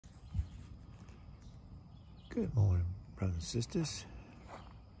Good morning, brothers and sisters.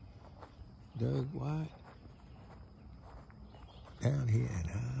 Doug White down here in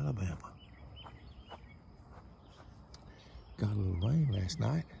Alabama. Got a little rain last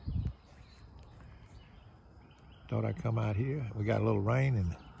night. Thought I'd come out here. We got a little rain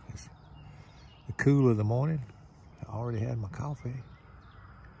in the cool of the morning. I already had my coffee.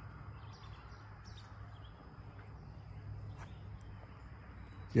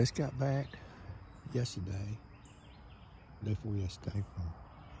 Just got back yesterday, day before yesterday, from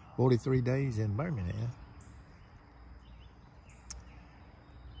 43 days in Birmingham.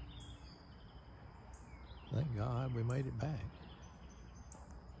 Thank God we made it back.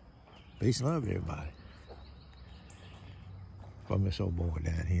 Peace and love, everybody. From this old boy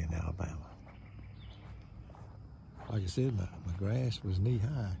down here in Alabama. Like I said, my grass was knee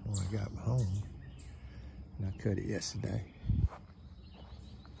high when I got home, and I cut it yesterday.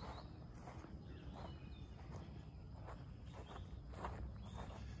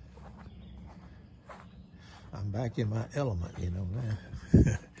 I'm back in my element, you know,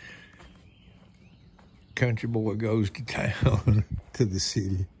 now. Country boy goes to town, to the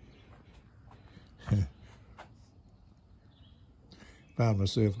city. Found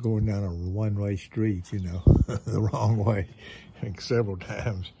myself going down a one-way street, you know, the wrong way, several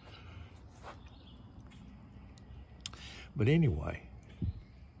times. But anyway,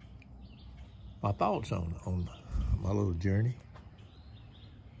 my thoughts on my little journey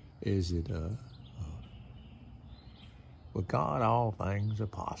is that with God, all things are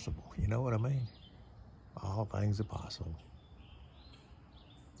possible. You know what I mean? All things are possible.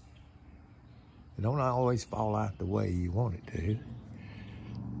 It don't always fall out the way you want it to,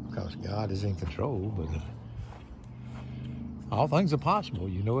 because God is in control, but all things are possible.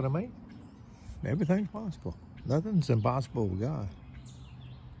 You know what I mean? Everything's possible. Nothing's impossible with God.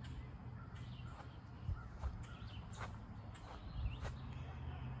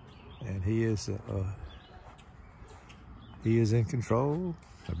 And He is in control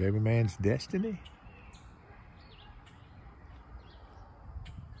of every man's destiny.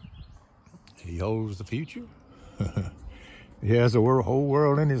 He holds the future. He has the whole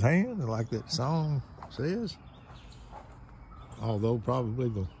world in His hand, like that song says. Although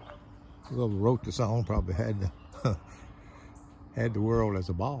probably whoever wrote the song probably had the world as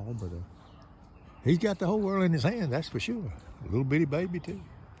a ball, but He's got the whole world in His hand, that's for sure. A little bitty baby too.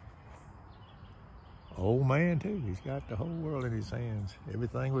 Old man too, He's got the whole world in His hands.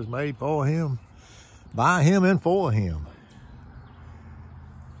 Everything was made for Him, by Him, and for Him.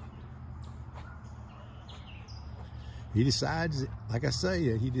 He decides, like I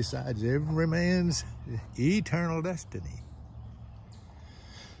say, He decides every man's eternal destiny.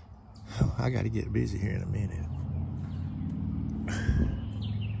 I got to get busy here in a minute.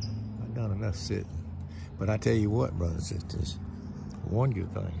 I've done enough sitting. But I tell you what, brothers and sisters, one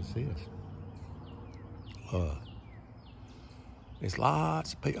good thing is this. There's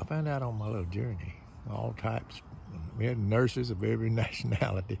lots of people. I found out on my little journey, all types. We had nurses of every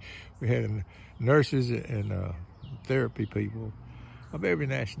nationality. We had nurses and therapy people of every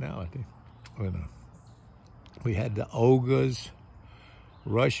nationality. We had the Olgas,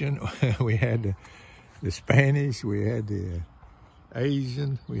 Russian, we had the Spanish, we had the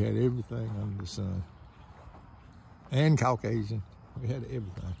Asian, we had everything under the sun. And Caucasian, we had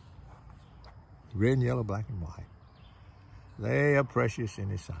everything. Red and yellow, black and white. They are precious in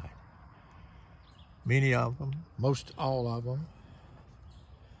His sight. Many of them, most all of them,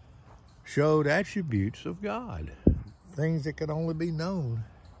 showed attributes of God. Things that could only be known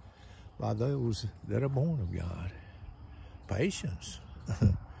by those that are born of God. Patience.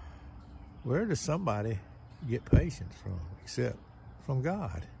 Where does somebody get patience from except from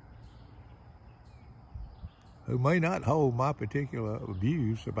God? Who may not hold my particular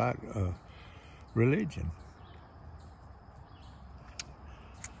views about religion,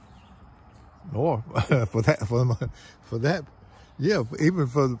 or for that, yeah, even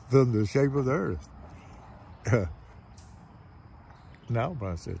from the shape of the earth. No,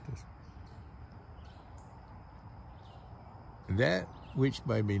 brothers and sisters, that which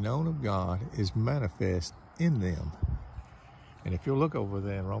may be known of God is manifest in them. And if you look over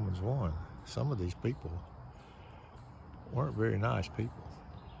there in Romans 1, some of these people weren't very nice people.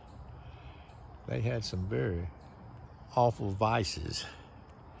 They had some very awful vices.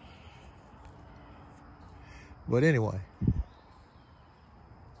 But anyway,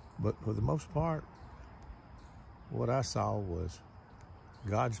 but for the most part, what I saw was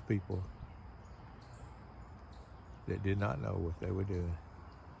God's people that did not know what they were doing.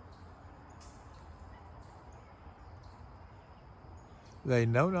 They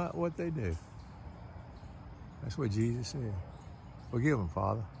know not what they do. That's what Jesus said. Forgive them,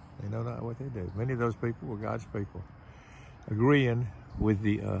 Father. They know not what they do. Many of those people were God's people, agreeing with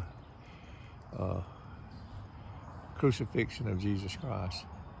the crucifixion of Jesus Christ.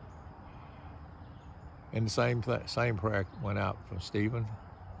 And the same prayer went out from Stephen.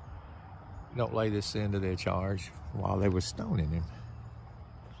 Don't lay this sin to their charge, while they were stoning him,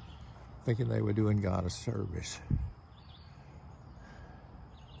 thinking they were doing God a service.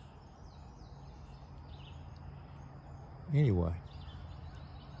 Anyway,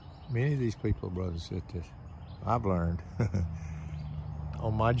 many of these people, brothers and sisters, I've learned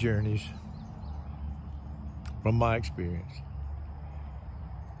on my journeys, from my experience,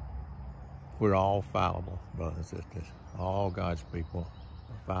 we're all fallible, brothers and sisters. All God's people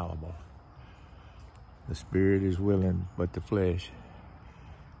are fallible. The spirit is willing, but the flesh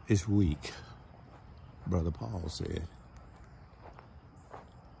is weak, Brother Paul said.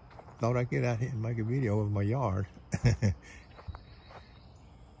 Thought I'd get out here and make a video of my yard.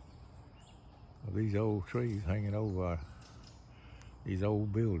 These old trees hanging over these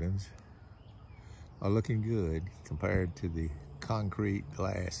old buildings are looking good compared to the concrete,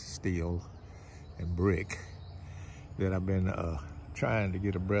 glass, steel, and brick that I've been trying to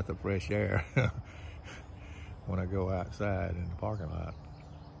get a breath of fresh air when I go outside in the parking lot.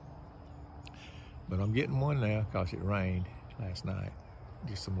 But I'm getting one now because it rained last night.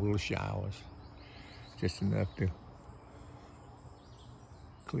 Just some little showers, just enough to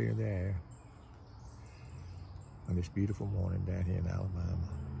clear the air on this beautiful morning down here in Alabama.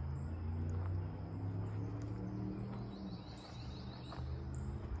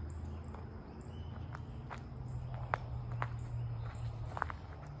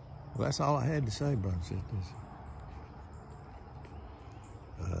 Well, that's all I had to say, brothers and sisters.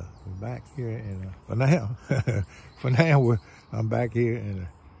 We're back here in for now, I'm back here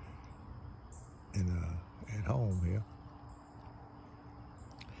at home here,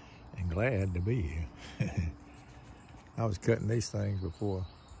 and glad to be here. I was cutting these things before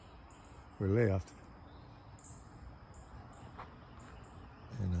we left,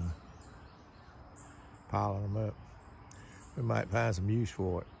 and piling them up. We might find some use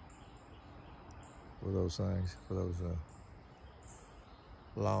for it, for those things, for those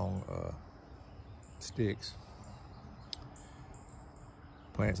long sticks.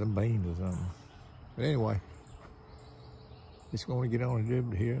 Plant some beans or something. But anyway, just going to get on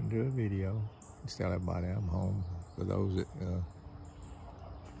here and do a video. Just tell everybody I'm home, for those that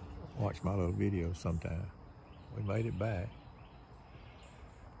watch my little videos sometime. We made it back.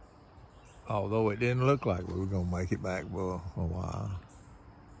 Although it didn't look like we were going to make it back for a while.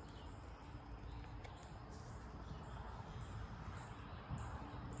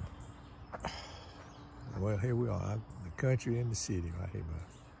 Well, here we are, the country and the city right here, bud.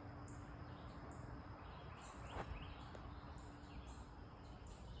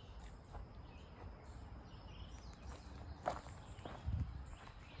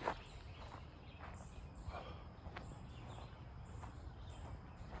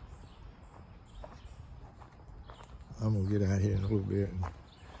 I'm gonna get out here in a little bit and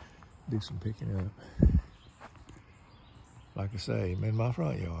do some picking up. Like I say, I'm in my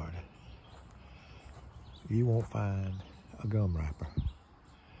front yard. You won't find a gum wrapper.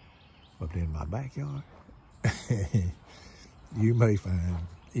 But in my backyard, you may find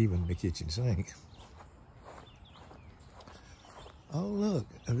even the kitchen sink. Oh, look,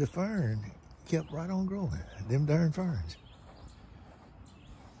 the fern kept right on growing. Them darn ferns.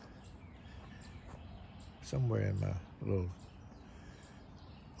 Somewhere in my little,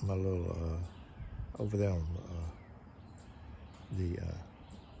 over there on the,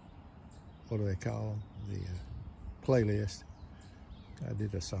 what do they call them? The playlist. I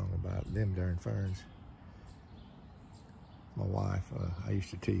did a song about them darn ferns. My wife, I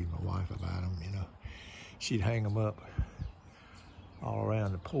used to tease my wife about them, you know. She'd hang them up all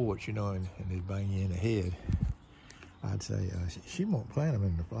around the porch, you know, and they'd bang you in the head. I'd say, she won't plant them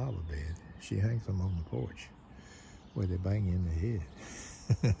in the flower bed. She hangs them on the porch where they bang you in the head.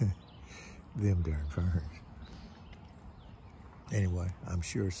 Them darn ferns. Anyway, I'm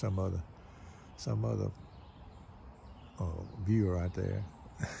sure some other viewer out there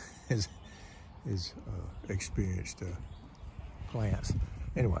is experienced plants.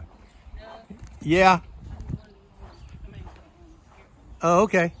 Anyway, yeah. Oh,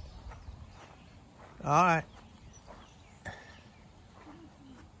 okay. All right.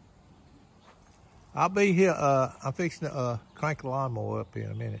 I'll be here. I'm fixing to crank the lawnmower up here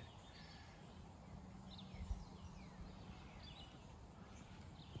in a minute.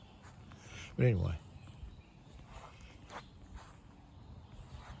 But anyway.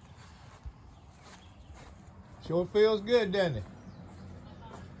 Sure feels good, doesn't it?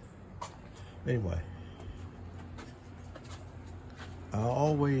 Anyway, I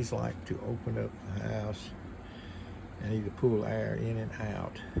always like to open up the house and either pull air in and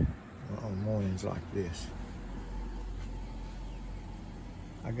out on mornings like this.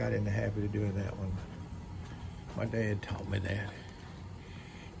 I got in the habit of doing that one. My dad taught me that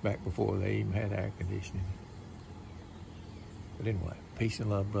back before they even had air conditioning. But anyway, peace and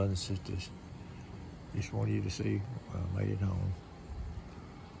love, brothers and sisters. Just wanted you to see I made it home.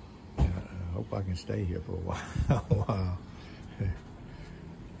 And I hope I can stay here for a while.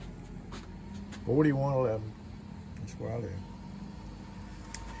 4111. That's where I live.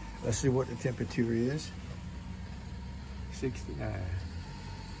 Let's see what the temperature is. 69.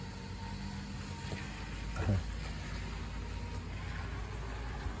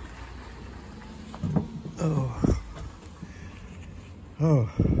 Oh.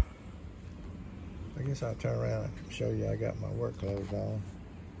 I guess I'll turn around and show you I got my work clothes on.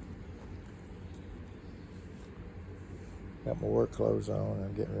 Got my work clothes on.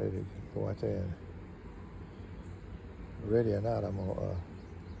 I'm getting ready to go out there. And ready or not, I'm gonna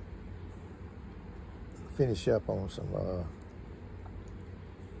finish up on some,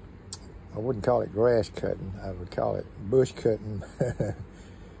 I wouldn't call it grass cutting. I would call it bush cutting.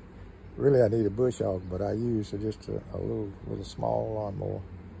 Really, I need a bush hog, but I use just a little small lawnmower.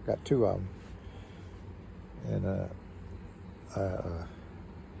 Got two of them. And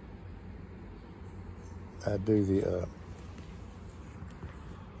I do the,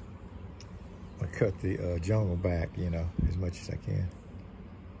 I cut the jungle back, you know, as much as I can.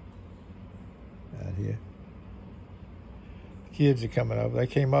 Out here. The kids are coming over. They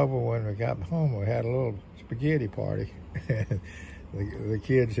came over when we got home. We had a little spaghetti party. the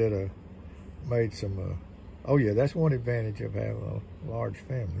kids had made some, oh yeah, that's one advantage of having a large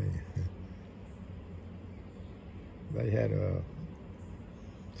family. They had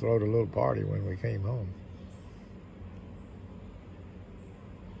thrown a little party when we came home.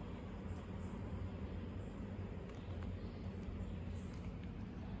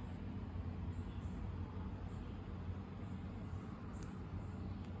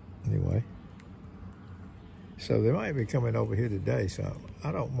 Anyway, so they might be coming over here today, so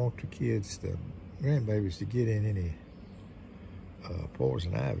I don't want the kids, the grandbabies, to get in any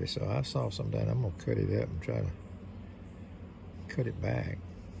poison ivy. So I saw some down. I'm gonna cut it up and try to cut it back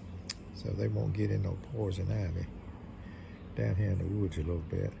so they won't get in no poison ivy down here in the woods a little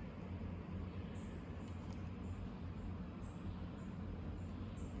bit.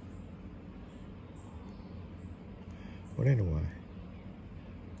 But anyway,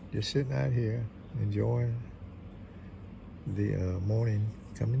 just sitting out here enjoying the morning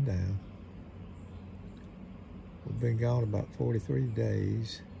coming down. We've been gone about 43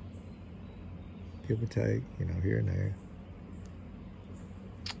 days, give or take, you know, here and there.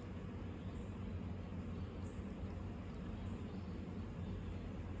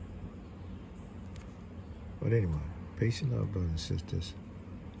 But anyway, peace and love, brothers and sisters.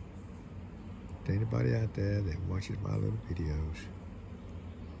 To anybody out there that watches my little videos,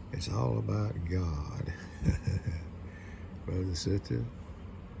 it's all about God. Brothers and sisters,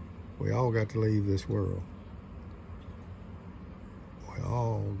 we all got to leave this world. We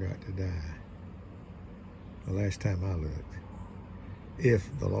all got to die. The last time I looked, if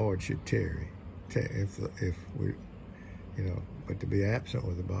the Lord should tarry, if we, you know, but to be absent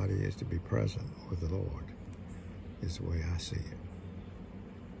with the body is to be present with the Lord, is the way I see it.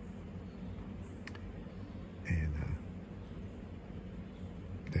 And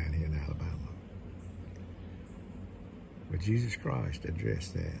down here in Alabama. But Jesus Christ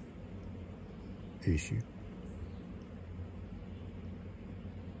addressed that issue.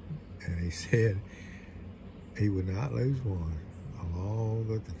 And he said he would not lose one of all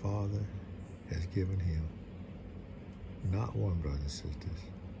that the Father has given him. Not one, brothers and sisters,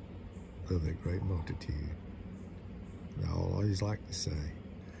 of that great multitude. And I always like to say,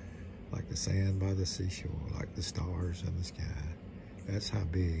 like the sand by the seashore, like the stars in the sky. That's how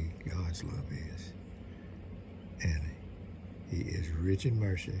big God's love is. And he is rich in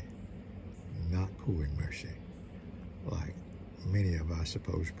mercy, not poor in mercy, like many of our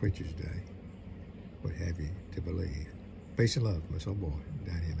supposed preachers today would have you to believe. Peace and love, Miss Old Boy,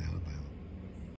 down here in Alabama.